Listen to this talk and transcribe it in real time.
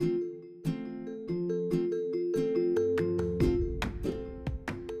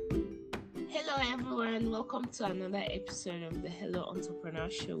welcome to another episode of the Hello Entrepreneur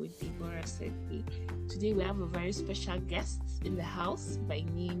Show with Deborah Sedley. Today we have a very special guest in the house by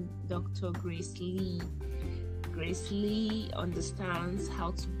name Dr. Grace Lee. Grace Lee understands how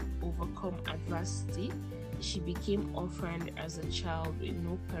to overcome adversity. She became orphaned as a child with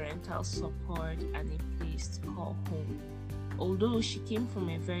no parental support and a place to call home. Although she came from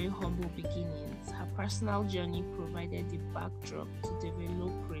a very humble beginnings, her personal journey provided the backdrop to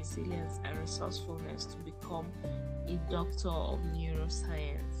develop resilience and resourcefulness to become a doctor of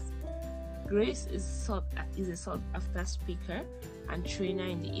neuroscience. Grace is a sought-after speaker and trainer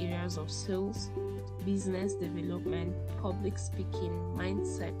in the areas of sales, business development, public speaking,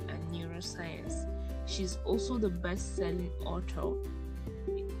 mindset, and neuroscience. She's also a best-selling author,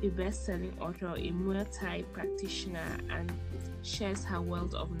 a Muay Thai practitioner, and shares her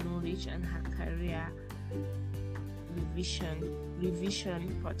wealth of knowledge and her career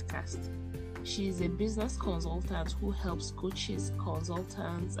revision podcast. She is a business consultant who helps coaches,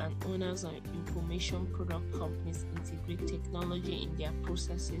 consultants, and owners of information product companies integrate technology in their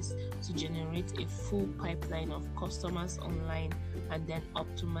processes to generate a full pipeline of customers online and then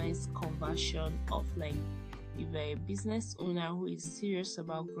optimize conversion offline. If you're a business owner who is serious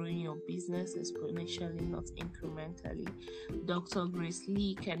about growing your business exponentially, not incrementally, Dr. Grace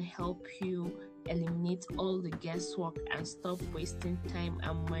Lee can help you eliminate all the guesswork and stop wasting time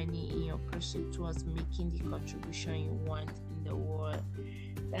and money in your pursuit towards making the contribution you want in the world.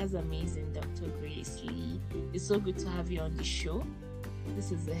 That's amazing, Dr. Grace Lee. It's so good to have you on the show.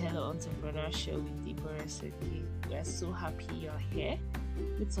 This is the Hello Entrepreneur Show with Deborah Sedley. We're so happy you're here.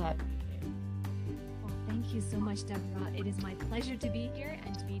 Good to have you. Thank you so much, Deborah. It is my pleasure to be here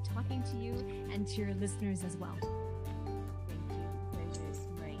and to be talking to you and to your listeners as well. Thank you. Pleasure is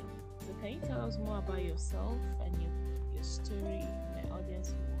mine. So can you tell us more about yourself and your story? My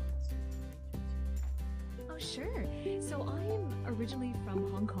audience Oh, sure. So I am originally from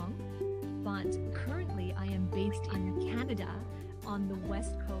Hong Kong, but currently I am based in Canada on the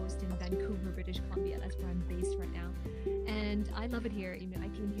West Coast in Vancouver, British Columbia. That's where I'm based right now. And I love it here. I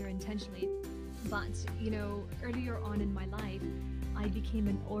came here intentionally. But, earlier on in my life, I became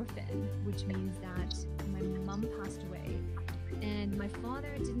an orphan, which means that my mom passed away and my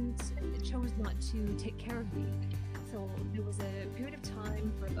father chose not to take care of me. So there was a period of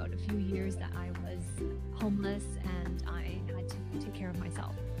time for about a few years that I was homeless and I had to take care of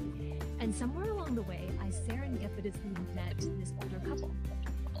myself. And somewhere along the way, I serendipitously met this older couple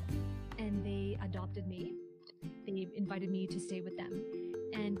and they adopted me. They invited me to stay with them.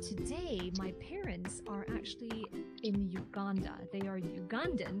 And today, my parents are actually in Uganda. They are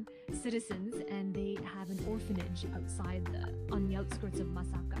Ugandan citizens, and they have an orphanage on the outskirts of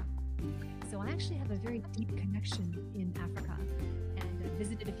Masaka. So I actually have a very deep connection in Africa, and I've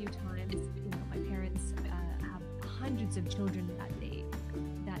visited a few times. My parents have hundreds of children that they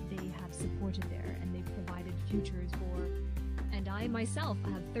have supported there, and they've provided futures for. And I myself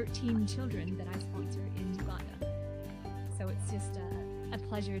have 13 children that I sponsor in Uganda. So it's just a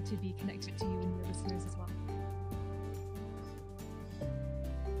pleasure to be connected to you and your listeners as well.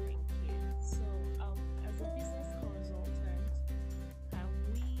 Thank you. So, as a business consultant, can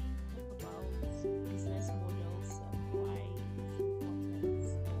we talk about business models and why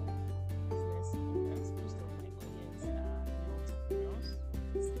it's important for business owners? Most of my audience are entrepreneurs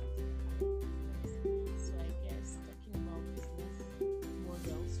who are starting a business. So, I guess talking about business models will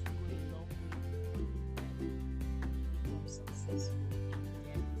go a long way to become successful.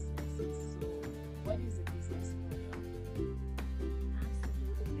 So, what is a business model?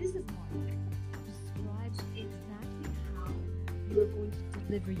 Absolutely. A business model describes exactly how you are going to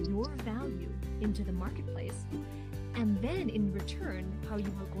deliver your value into the marketplace, and then in return, how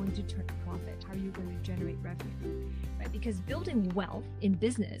you are going to turn a profit, how you're going to generate revenue, right? Because building wealth in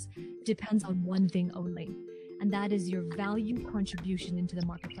business depends on one thing only, and that is your value contribution into the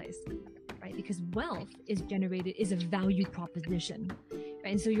marketplace, right? Because wealth is a value proposition.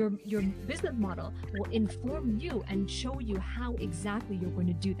 And so your business model will inform you and show you how exactly you're going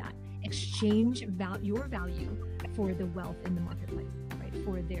to do that. Exchange your value for the wealth in the marketplace, right?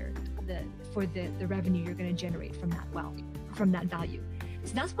 For the revenue you're going to generate from that wealth, from that value.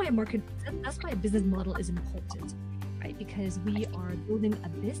 So that's why a business model is important, right? Because we are building a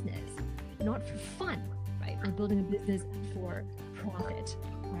business not for fun, right? We're building a business for profit,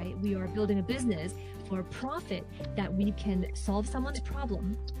 right? We are building a business for profit that we can solve someone's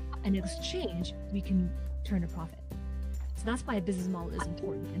problem, and in exchange, we can turn a profit. So that's why a business model is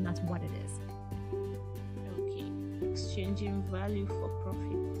important, and that's what it is. Okay, exchanging value for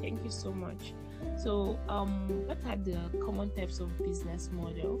profit. Thank you so much. So, what are the common types of business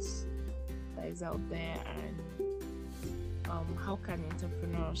models that is out there, and how can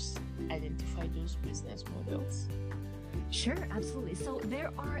entrepreneurs identify those business models? Sure, absolutely. So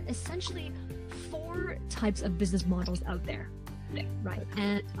there are essentially 4 types of business models out there, right?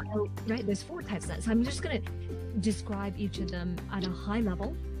 And there's 4 types of that. So I'm just going to describe each of them at a high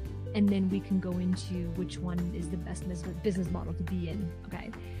level, and then we can go into which one is the best business model to be in. Okay.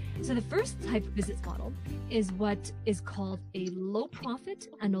 So the first type of business model is what is called a low profit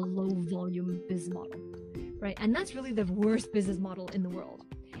and a low volume business model, right? And that's really the worst business model in the world,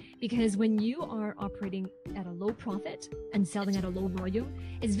 because when you are operating at a low profit and selling at a low volume,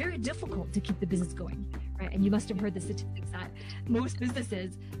 it's very difficult to keep the business going, right? And you must have heard the statistics that most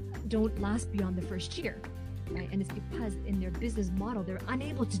businesses don't last beyond the first year, right? And it's because in their business model, they're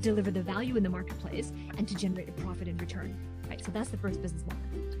unable to deliver the value in the marketplace and to generate a profit in return, right? So that's the first business model.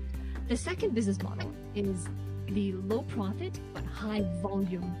 The second business model is the low profit but high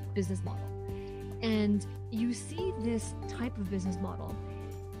volume business model. And you see this type of business model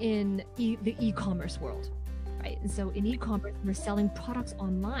in the e-commerce world, right? And so in e-commerce, we're selling products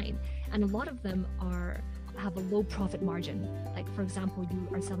online, and a lot of them have a low profit margin. Like, for example, you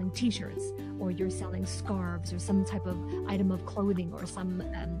are selling t-shirts, or you're selling scarves, or some type of item of clothing, or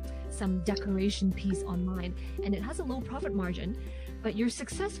some decoration piece online, and it has a low profit margin, but you're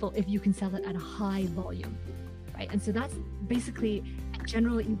successful if you can sell it at a high volume, right? And so that's basically a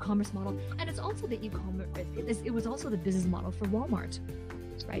general e-commerce model. And it's also it was also the business model for Walmart,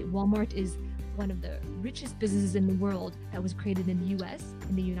 right? Walmart is one of the richest businesses in the world that was created in the US,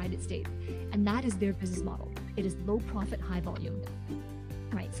 in the United States. And that is their business model. It is low profit, high volume,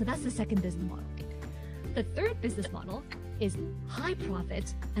 right? So that's the second business model. The third business model is high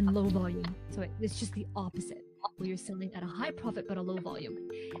profit and low volume. So it's just the opposite, where you're selling at a high profit but a low volume.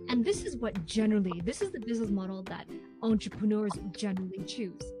 And this is the business model that entrepreneurs generally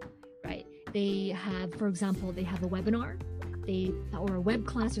choose, right? They have, for example, they have a webinar, or a web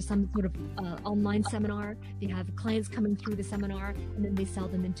class, or some sort of online seminar. They have clients coming through the seminar, and then they sell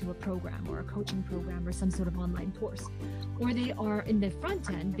them into a program or a coaching program or some sort of online course. Or they are in the front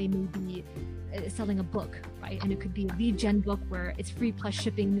end, they may be selling a book, right? And it could be a lead gen book where it's free plus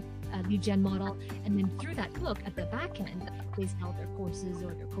shipping, lead gen model. And then through that book at the back end, they sell their courses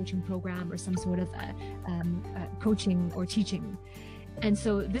or their coaching program or some sort of coaching or teaching. And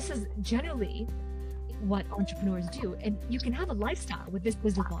so this is generally what entrepreneurs do. And you can have a lifestyle with this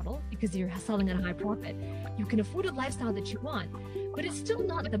business model because you're selling at a high profit. You can afford a lifestyle that you want, but it's still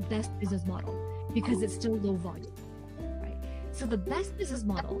not the best business model because it's still low volume, right? So the best business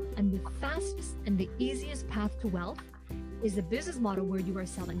model and the fastest and the easiest path to wealth is a business model where you are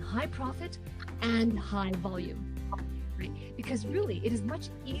selling high profit and high volume, right? Because really it is much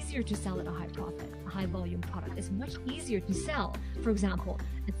easier to sell at a high profit, a high volume product. It's much easier to sell, for example,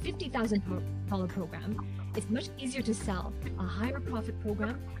 a $50,000 program. It's much easier to sell a higher profit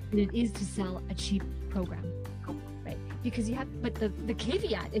program than it is to sell a cheap program, right? Because but the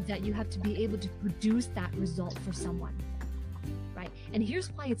caveat is that you have to be able to produce that result for someone, right? And here's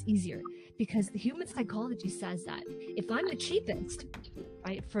why it's easier. Because the human psychology says that if I'm the cheapest,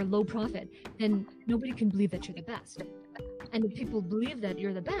 right, for low profit, then nobody can believe that you're the best. And if people believe that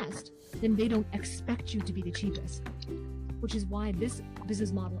you're the best, then they don't expect you to be the cheapest, which is why this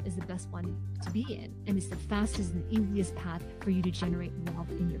business model is the best one to be in. And it's the fastest and easiest path for you to generate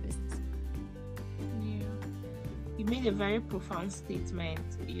wealth in your business. Yeah. You made a very profound statement.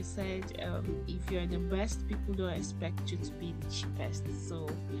 You said if you're the best, people don't expect you to be the cheapest. So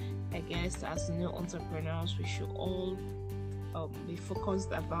I guess as new entrepreneurs, we should all be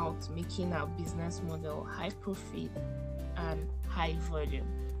focused about making our business model high profit and high volume.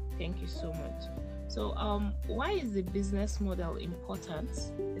 Thank you so much. So why is the business model important,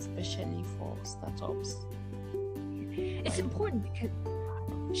 especially for startups? It's important because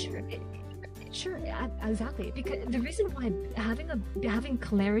Sure, exactly. Because the reason why having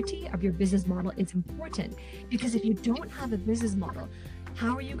clarity of your business model is important, because if you don't have a business model,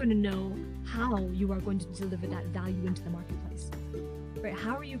 how are you going to know how you are going to deliver that value into the marketplace? Right?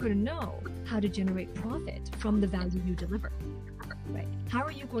 How are you going to know how to generate profit from the value you deliver? Right? How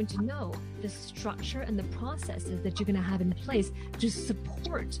are you going to know the structure and the processes that you're going to have in place to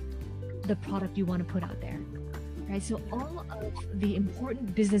support the product you want to put out there? Right? So all of the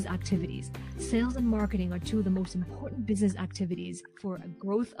important business activities, sales and marketing are two of the most important business activities for a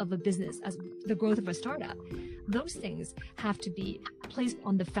growth of a business, as the growth of a startup. Those things have to be placed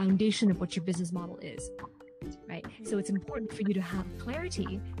on the foundation of what your business model is. Right? So it's important for you to have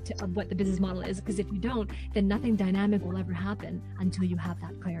clarity of what the business model is, because if you don't, then nothing dynamic will ever happen until you have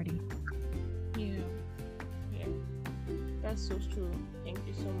that clarity. Yeah. That's so true. Thank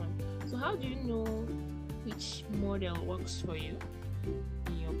you so much. So how do you know which model works for you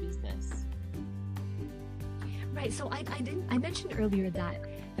in your business? Right. So I mentioned earlier that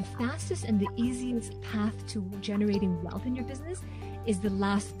the fastest and the easiest path to generating wealth in your business is the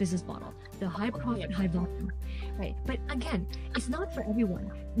last business model, the high profit, high volume. Right. But again, it's not for everyone.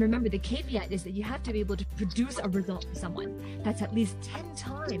 Remember, the caveat is that you have to be able to produce a result for someone that's at least 10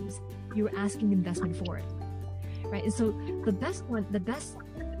 times you're asking investment for it. Right. And so the best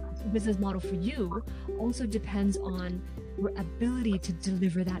business model for you also depends on your ability to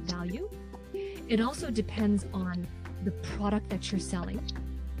deliver that value. It also depends on the product that you're selling,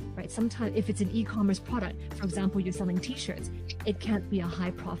 right? Sometimes if it's an e-commerce product, for example, you're selling t-shirts, it can't be a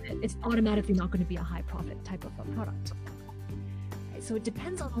high profit. It's automatically not going to be a high profit type of a product. Right? So it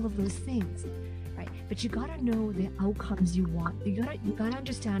depends on all of those things, right? But you got to know the outcomes you want. You got to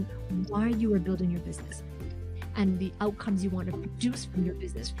understand why you are building your business and the outcomes you want to produce from your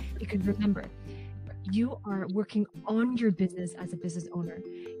business. Because remember, you are working on your business as a business owner.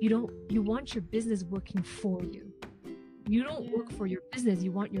 You want your business working for you. You don't work for your business.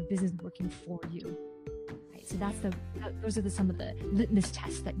 You want your business working for you. Right? So those are some of the litmus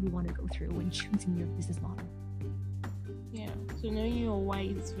tests that you want to go through when choosing your business model. Yeah. So knowing your why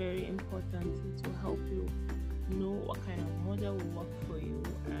is very important. It will help you know what kind of model will work for you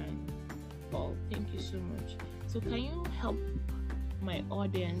and all. Thank you so much. So can you help my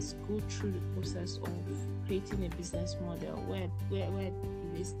audience go through the process of creating a business model? Where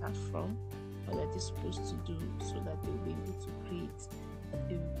do they start from? What are they supposed to do so that they'll be able to create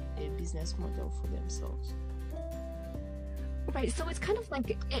a business model for themselves? Right. So it's kind of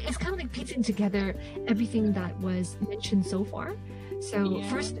like piecing together everything that was mentioned so far. So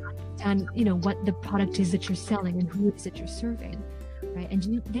first, understand what the product is that you're selling and who it is that you're serving, right?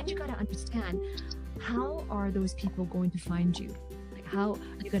 And then you got to understand, how are those people going to find you? How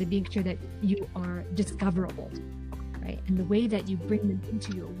you got to make sure that you are discoverable, right? And the way that you bring them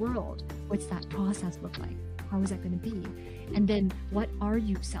into your world, what's that process look like? How is that going to be? And then what are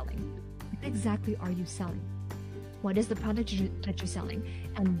you selling? What exactly are you selling? What is the product that you're selling?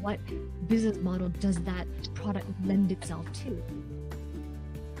 And what business model does that product lend itself to?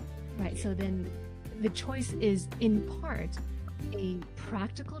 Right, so then the choice is in part a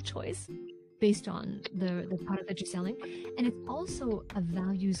practical choice based on the product that you're selling. And it's also a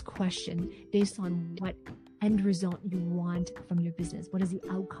values question based on what end result you want from your business. What is the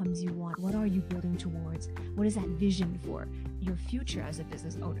outcomes you want? What are you building towards? What is that vision for your future as a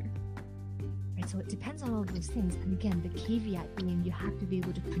business owner? Right, so it depends on all of those things. And again, the caveat being you have to be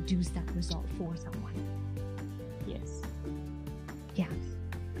able to produce that result for someone. Yes. Yeah.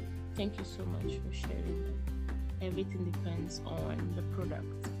 Thank you so much for sharing that. Everything depends on the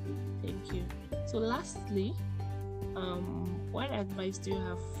product. Thank you. So lastly, what advice do you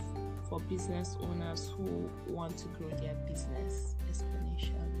have for business owners who want to grow their business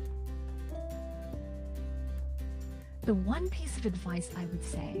exponentially? The one piece of advice I would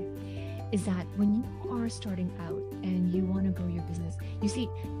say is that when you are starting out and you want to grow your business, you see,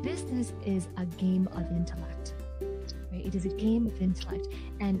 business is a game of intellect, right? It is a game of intellect.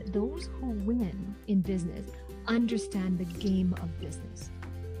 And those who win in business understand the game of business.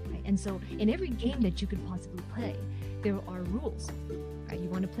 And so in every game that you could possibly play, there are rules, right? You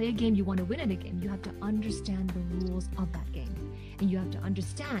want to play a game, you want to win in a game, you have to understand the rules of that game. And you have to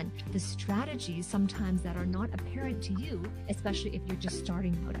understand the strategies sometimes that are not apparent to you, especially if you're just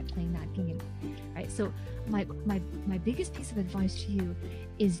starting out at playing that game, right? So my biggest piece of advice to you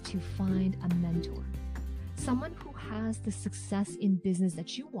is to find a mentor, someone who has the success in business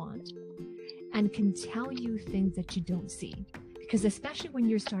that you want and can tell you things that you don't see. Because especially when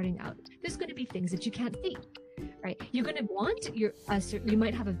you're starting out, there's going to be things that you can't see, right? You're going to want you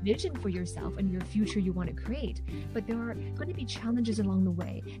might have a vision for yourself and your future you want to create, but there are going to be challenges along the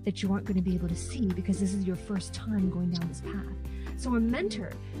way that you aren't going to be able to see because this is your first time going down this path. So a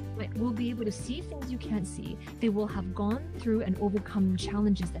mentor will be able to see things you can't see. They will have gone through and overcome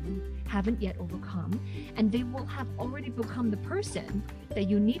challenges that you haven't yet overcome, and they will have already become the person that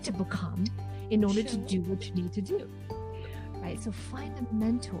you need to become in order to do what you need to do. Right? So find a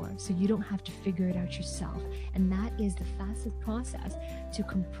mentor so you don't have to figure it out yourself. And that is the fastest process to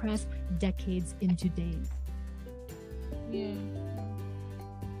compress decades into days. Yeah.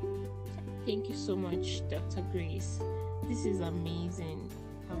 Thank you so much, Dr. Grace. This is amazing.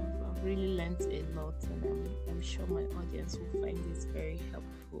 I've really learned a lot, and I'm sure my audience will find this very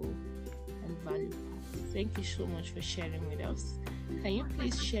helpful and valuable. Thank you so much for sharing with us. Can you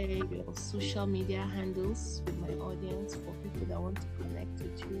please share your social media handles with my audience for people that want to connect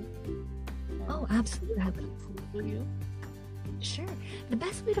with you? Oh, absolutely. Follow you? Sure. The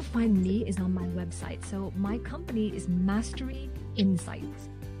best way to find me is on my website. So my company is Mastery Insights,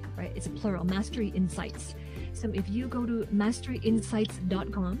 right? It's a plural, Mastery Insights. So if you go to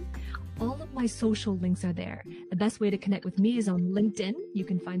masteryinsights.com, all of my social links are there. The best way to connect with me is on LinkedIn. You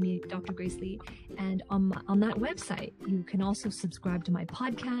can find me, Dr. Grace Lee. And on that website, you can also subscribe to my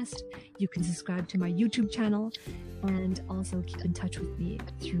podcast. You can subscribe to my YouTube channel and also keep in touch with me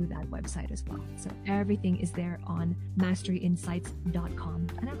through that website as well. So everything is there on masteryinsights.com.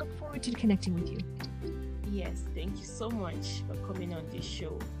 And I look forward to connecting with you. Yes, thank you so much for coming on this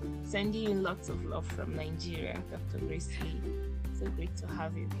show. Sending you lots of love from Nigeria, Dr. Grace Lee. So great to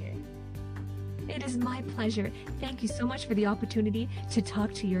have you here. It is my pleasure. Thank you so much for the opportunity to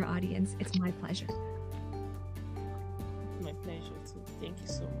talk to your audience. It's my pleasure. My pleasure too. Thank you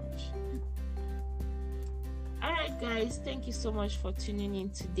so much. All right, guys. Thank you so much for tuning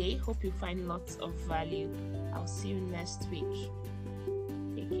in today. Hope you find lots of value. I'll see you next week.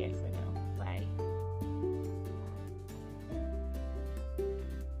 Take care for now.